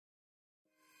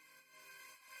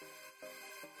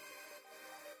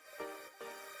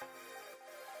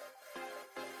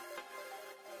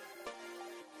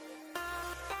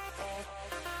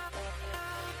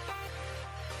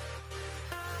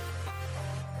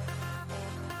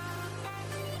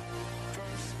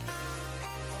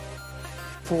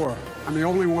before, I'm the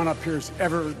only one up here who's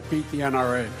ever beat the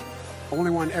NRA.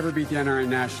 Only one ever beat the NRA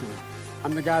nationally.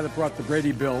 I'm the guy that brought the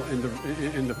Brady Bill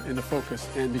into focus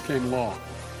and became law.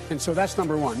 And so that's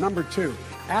number one. Number two,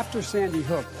 after Sandy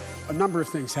Hook, a number of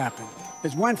things happened.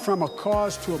 It went from a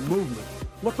cause to a movement.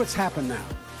 Look what's happened now.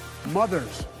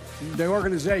 Mothers, the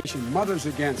organization, Mothers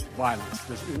Against Violence,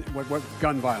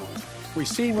 gun violence. We've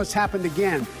seen what's happened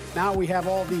again. Now we have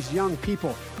all these young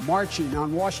people marching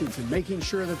on Washington, making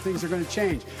sure that things are going to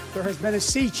change. There has been a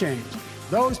sea change.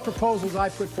 Those proposals I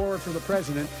put forward for the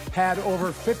president had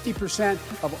over 50%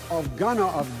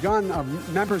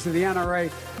 of members of the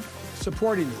NRA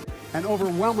supporting them, and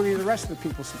overwhelmingly the rest of the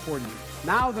people supporting them.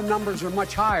 Now the numbers are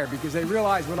much higher because they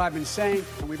realize what I've been saying,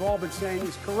 and we've all been saying,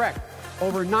 is correct.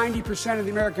 Over 90% of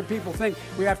the American people think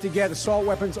we have to get assault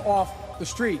weapons off the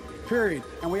street, period.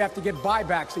 And we have to get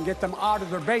buybacks and get them out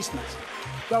of their basements.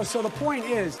 So the point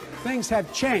is, things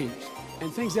have changed,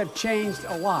 and things have changed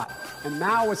a lot. And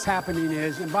now what's happening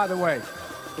is, and by the way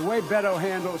Beto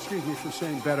handled, excuse me for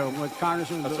saying Beto, what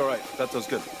Congressman... That's all right. That was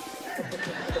good.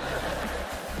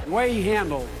 The way he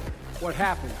handled what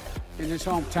happened in his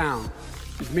hometown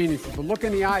is meaningful. But look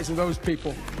in the eyes of those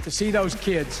people, to see those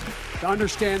kids, to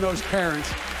understand those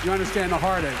parents, you understand the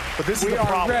heartache. But this is we the are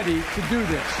problem. ready to do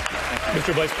this.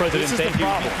 Mr. Vice President, thank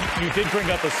you. You did bring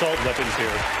up assault weapons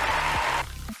here.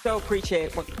 So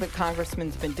appreciate what the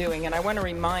congressman's been doing, and I want to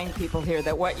remind people here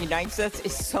that what unites us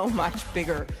is so much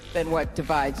bigger than what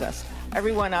divides us.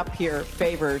 Everyone up here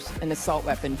favors an assault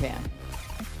weapon ban.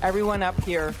 Everyone up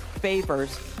here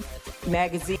favors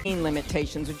magazine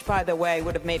limitations, which, by the way,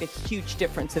 would have made a huge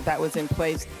difference if that was in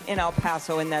place in El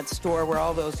Paso, in that store where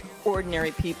all those ordinary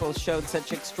people showed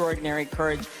such extraordinary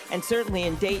courage. And certainly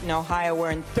in Dayton, Ohio, where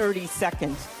in 30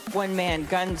 seconds, one man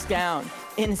guns down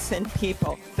innocent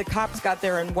people. The cops got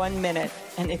there in 1 minute,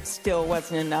 and it still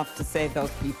wasn't enough to save those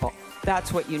people.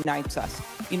 That's what unites us.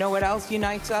 You know what else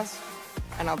unites us?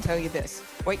 And I'll tell you this.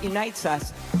 What unites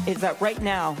us is that right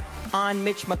now, on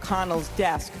Mitch McConnell's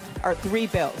desk are 3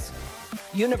 bills.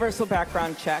 Universal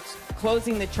background checks,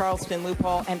 closing the Charleston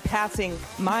loophole, and passing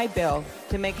my bill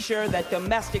to make sure that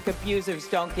domestic abusers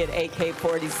don't get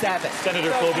AK-47. Senator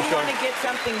so Klobuchar. we want to get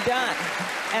something done.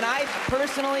 And I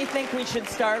personally think we should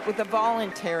start with a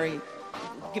voluntary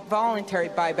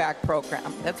buyback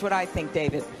program. That's what I think,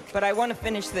 David. But I want to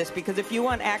finish this, because if you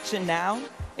want action now,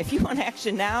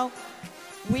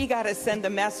 we got to send a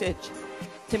message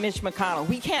to Mitch McConnell.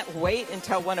 We can't wait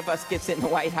until one of us gets in the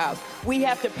White House. We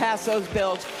have to pass those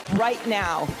bills right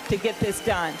now to get this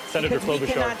done. Senator because we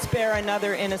Klobuchar. cannot spare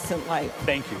another innocent life.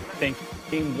 Thank you. Thank you.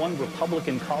 Name one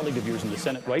Republican colleague of yours in the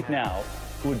Senate right now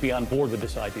who would be on board with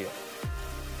this idea.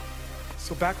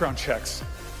 So background checks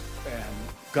and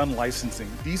gun licensing,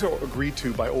 these are agreed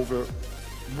to by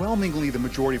overwhelmingly the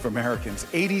majority of Americans.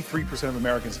 83% of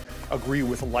Americans agree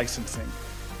with licensing.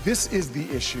 This is the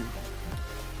issue.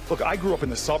 Look, I grew up in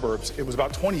the suburbs. It was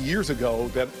about 20 years ago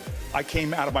that I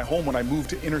came out of my home when I moved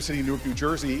to inner city Newark, New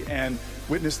Jersey, and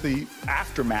witnessed the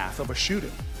aftermath of a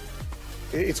shooting.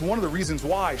 It's one of the reasons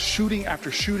why shooting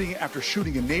after shooting after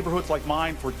shooting in neighborhoods like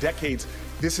mine for decades,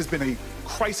 this has been a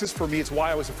crisis for me. It's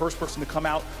why I was the first person to come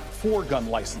out for gun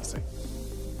licensing.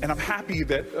 And I'm happy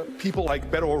that people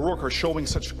like Beto O'Rourke are showing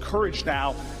such courage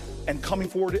now and coming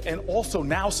forward and also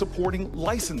now supporting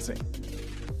licensing.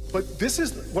 But this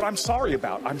is what I'm sorry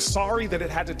about. I'm sorry that it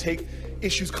had to take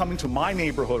issues coming to my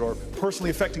neighborhood or personally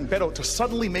affecting Beto to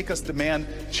suddenly make us demand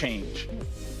change.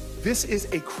 This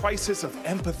is a crisis of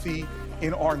empathy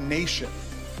in our nation.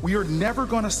 We are never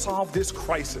going to solve this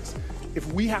crisis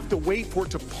if we have to wait for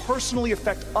it to personally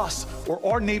affect us or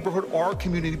our neighborhood or our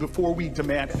community before we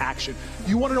demand action.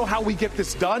 You want to know how we get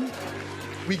this done?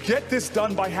 We get this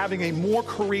done by having a more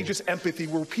courageous empathy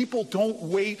where people don't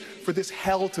wait for this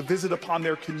hell to visit upon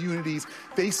their communities.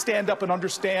 They stand up and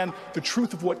understand the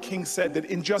truth of what King said, that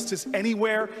injustice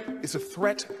anywhere is a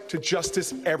threat to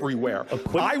justice everywhere.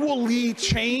 I will lead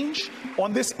change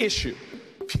on this issue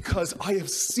because I have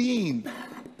seen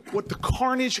what the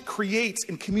carnage creates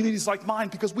in communities like mine,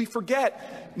 because we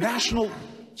forget national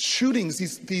shootings,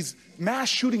 these mass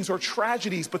shootings are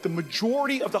tragedies, but the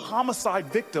majority of the homicide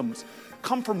victims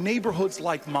come from neighborhoods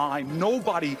like mine.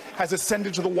 Nobody has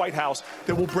ascended to the White House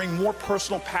that will bring more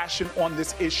personal passion on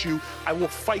this issue. I will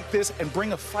fight this and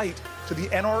bring a fight to the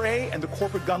NRA and the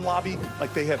corporate gun lobby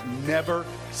like they have never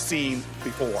seen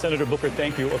before. Senator Booker,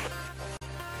 thank you.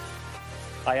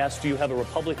 I asked, do you have a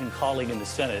Republican colleague in the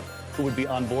Senate who would be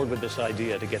on board with this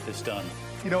idea to get this done?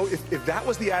 You know, if that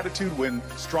was the attitude when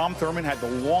Strom Thurmond had the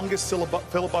longest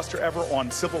filibuster ever on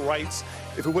civil rights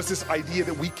if it was this idea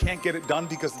that we can't get it done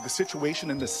because of the situation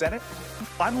in the Senate,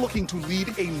 I'm looking to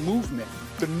lead a movement.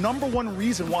 The #1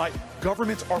 reason why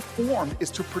governments are formed is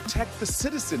to protect the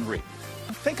citizenry.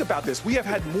 Think about this. We have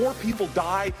had more people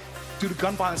die due to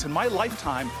gun violence in my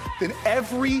lifetime than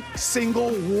every single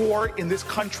war in this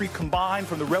country combined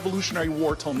from the Revolutionary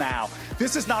War till now.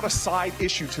 This is not a side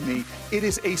issue to me. It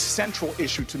is a central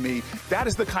issue to me. That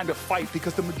is the kind of fight,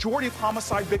 because the majority of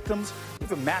homicide victims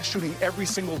have a mass shooting every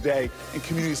single day in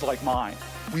communities like mine.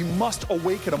 We must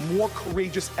awaken a more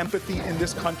courageous empathy in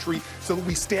this country so that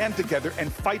we stand together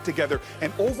and fight together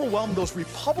and overwhelm those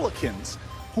Republicans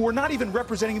who are not even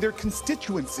representing their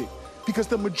constituency. Because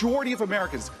the majority of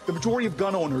Americans, the majority of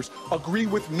gun owners agree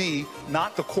with me,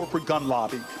 not the corporate gun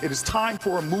lobby. It is time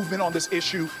for a movement on this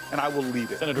issue, and I will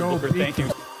lead it. Senator Booker, thank you.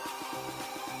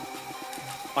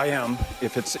 I am,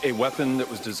 if it's a weapon that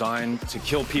was designed to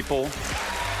kill people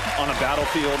on a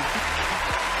battlefield,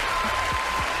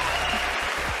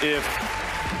 if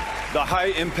the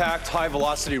high-impact,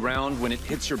 high-velocity round, when it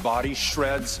hits your body,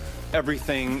 shreds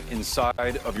everything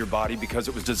inside of your body because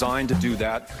it was designed to do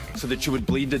that so that you would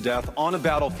bleed to death on a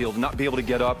battlefield and not be able to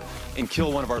get up and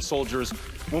kill one of our soldiers.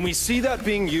 When we see that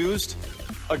being used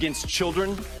against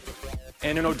children,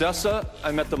 and in Odessa,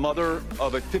 I met the mother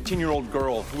of a 15-year-old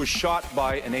girl who was shot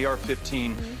by an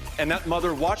AR-15, and that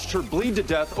mother watched her bleed to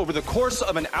death over the course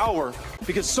of an hour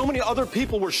because so many other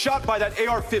people were shot by that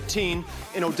AR-15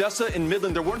 in Odessa and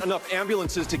Midland. There weren't enough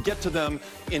ambulances to get to them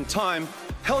in time.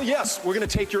 Hell yes, we're going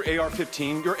to take your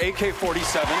AR-15, your AK-47.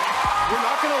 We're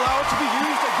not going to allow it to be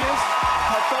used against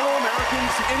our fellow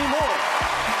Americans anymore.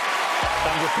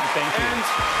 Congressman, thank you. And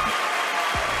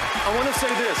I want to say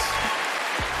this.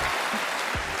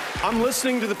 I'm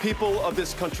listening to the people of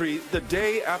this country. The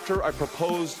day after I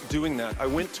proposed doing that, I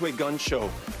went to a gun show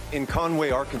in Conway,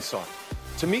 Arkansas,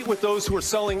 to meet with those who are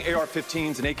selling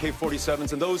AR-15s and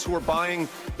AK-47s and those who are buying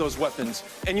those weapons.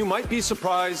 And you might be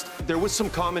surprised, there was some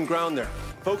common ground there.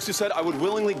 Folks who said, I would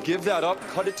willingly give that up,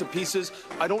 cut it to pieces.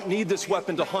 I don't need this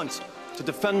weapon to hunt, to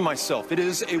defend myself. It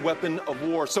is a weapon of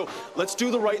war. So let's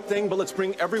do the right thing, but let's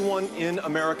bring everyone in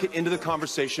America into the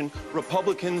conversation.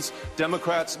 Republicans,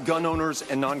 Democrats, gun owners,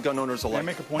 and non-gun owners alike. Can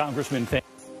I make a point? Congressman,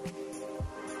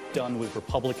 done with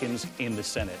Republicans in the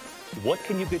Senate. What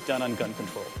can you get done on gun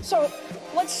control? So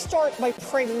let's start by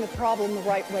framing the problem the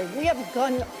right way. We have a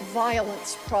gun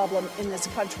violence problem in this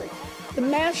country. The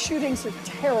mass shootings are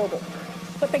terrible,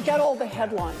 but they get all the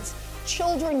headlines.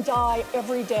 Children die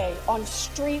every day on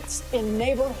streets, in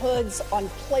neighborhoods, on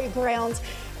playgrounds.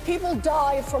 People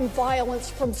die from violence,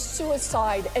 from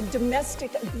suicide and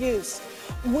domestic abuse.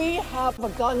 We have a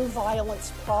gun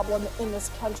violence problem in this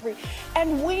country,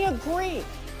 and we agree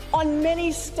on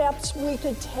many steps we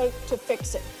could take to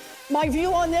fix it. My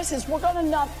view on this is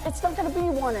it's not going to be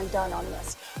one and done on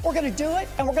this. We're going to do it,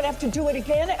 and we're going to have to do it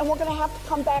again, and we're going to have to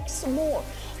come back some more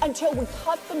until we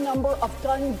cut the number of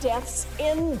gun deaths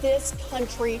in this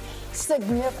country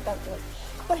significantly.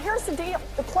 But here's the deal.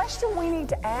 The question we need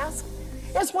to ask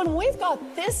is, when we've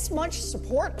got this much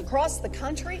support across the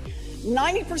country,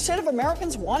 90% of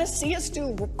Americans want to see us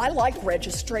do, I like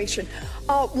registration,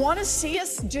 want to see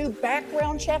us do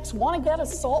background checks, want to get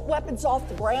assault weapons off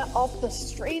the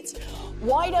streets.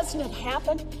 Why doesn't it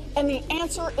happen? And the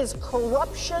answer is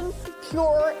corruption,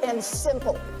 pure and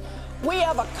simple. We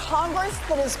have a Congress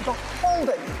that is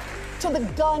beholden to the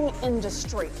gun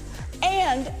industry.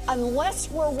 And unless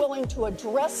we're willing to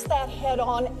address that head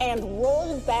on and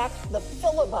roll back the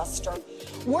filibuster,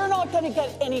 we're not going to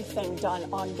get anything done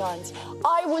on guns.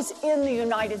 I was in the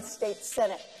United States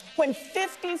Senate when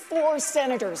 54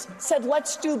 senators said,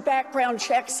 let's do background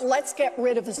checks, let's get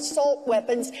rid of assault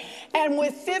weapons. And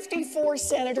with 54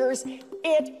 senators,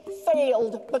 it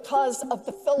failed because of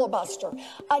the filibuster.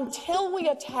 Until we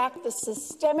attack the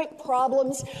systemic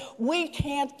problems, we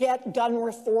can't get gun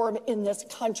reform in this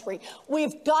country.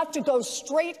 We've got to go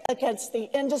straight against the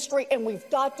industry, and we've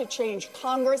got to change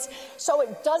Congress so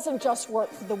it doesn't just work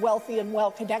for the wealthy and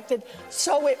well-connected,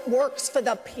 so it works for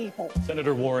the people.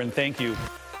 Senator Warren, thank you.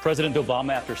 President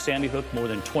Obama, after Sandy Hook, more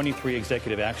than 23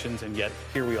 executive actions, and yet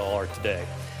here we all are today.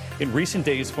 In recent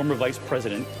days, former Vice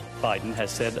President Biden has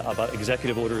said about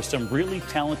executive orders, some really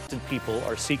talented people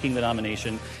are seeking the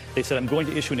nomination. They said, I'm going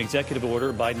to issue an executive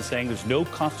order. Biden saying there's no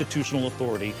constitutional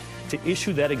authority to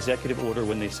issue that executive order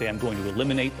when they say I'm going to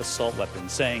eliminate assault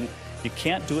weapons, saying you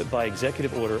can't do it by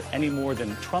executive order any more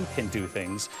than Trump can do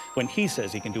things when he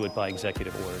says he can do it by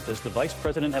executive order. Does the Vice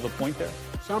President have a point there?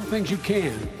 Some things you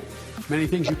can, many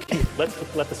things you can't. Let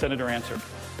the Senator answer.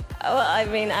 Well, I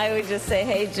mean, I would just say,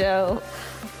 hey, Joe,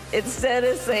 instead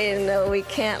of saying no, we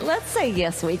can't, let's say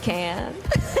yes, we can.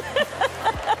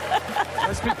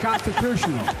 Let's must be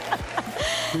constitutional.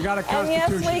 We got a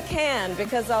constitution. And yes, we can,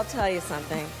 because I'll tell you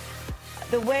something.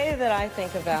 The way that I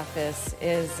think about this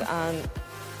is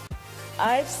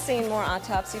I've seen more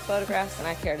autopsy photographs than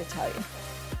I care to tell you.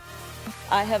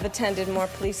 I have attended more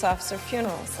police officer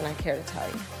funerals than I care to tell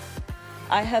you.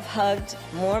 I have hugged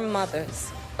more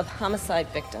mothers of homicide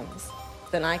victims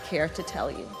than I care to tell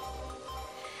you.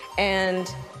 And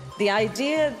the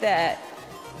idea that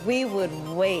we would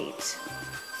wait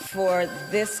for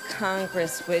this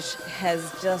Congress, which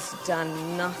has just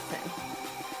done nothing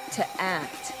to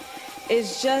act,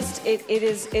 is just, it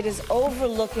is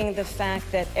overlooking the fact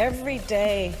that every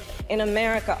day in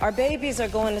America, our babies are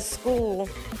going to school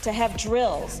to have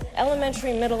drills,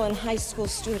 elementary, middle, and high school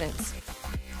students,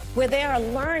 where they are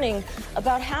learning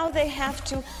about how they have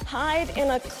to hide in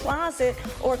a closet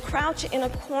or crouch in a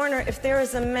corner if there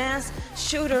is a mass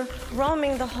shooter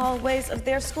roaming the hallways of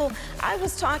their school. I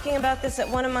was talking about this at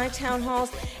one of my town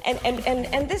halls, and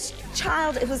this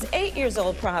child, it was 8 years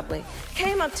old probably,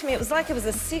 came up to me. It was like it was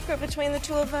a secret between the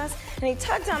two of us, and he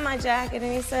tugged on my jacket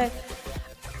and he said,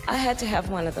 "I had to have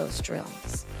one of those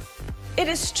drills." It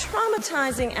is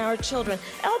traumatizing our children.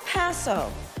 El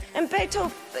Paso and Beto,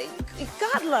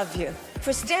 God love you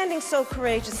for standing so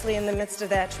courageously in the midst of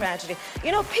that tragedy.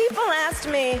 You know, people asked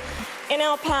me in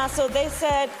El Paso, they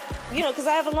said, you know, because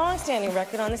I have a long-standing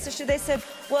record on this issue, they said,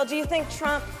 well, do you think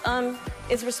Trump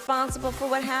is responsible for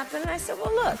what happened? And I said,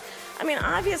 well, look, I mean,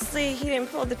 obviously he didn't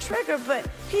pull the trigger, but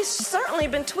he's certainly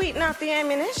been tweeting out the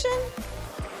ammunition.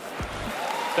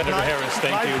 Senator Harris,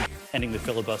 thank you. Ending the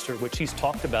filibuster, which he's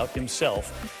talked about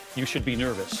himself. You should be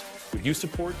nervous. Would you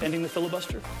support ending the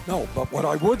filibuster? No, but what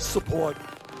I would support,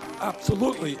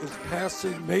 absolutely, is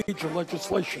passing major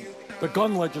legislation. The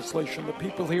gun legislation that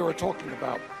people here are talking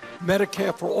about.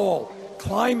 Medicare for all.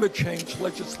 Climate change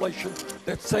legislation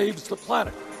that saves the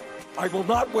planet. I will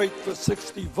not wait for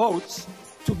 60 votes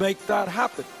to make that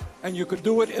happen. And you could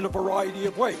do it in a variety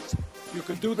of ways. You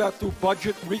could do that through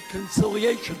budget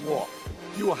reconciliation law.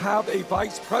 You have a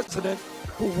vice president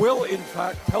who will, in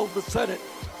fact, tell the Senate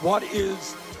what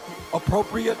is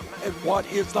appropriate and what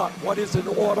is not, what is in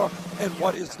order and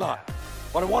what is not.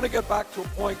 But I want to get back to a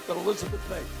point that Elizabeth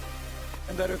made,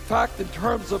 and that, in fact, in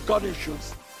terms of gun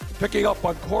issues, picking up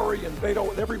on Corey and Beto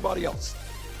and everybody else,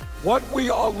 what we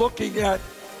are looking at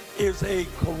is a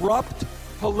corrupt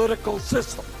political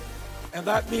system. And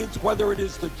that means whether it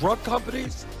is the drug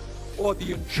companies or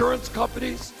the insurance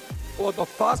companies or the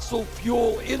fossil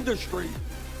fuel industry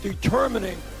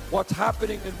determining what's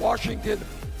happening in Washington,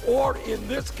 or in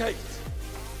this case,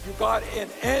 you got an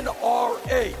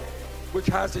NRA which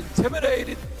has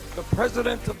intimidated the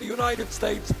President of the United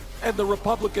States and the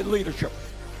Republican leadership.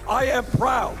 I am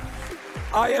proud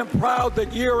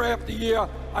that year after year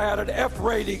I had an F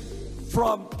rating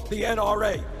from the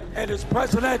NRA. And as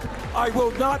president, I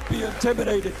will not be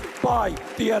intimidated by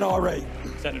the NRA.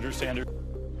 Senator Sanders.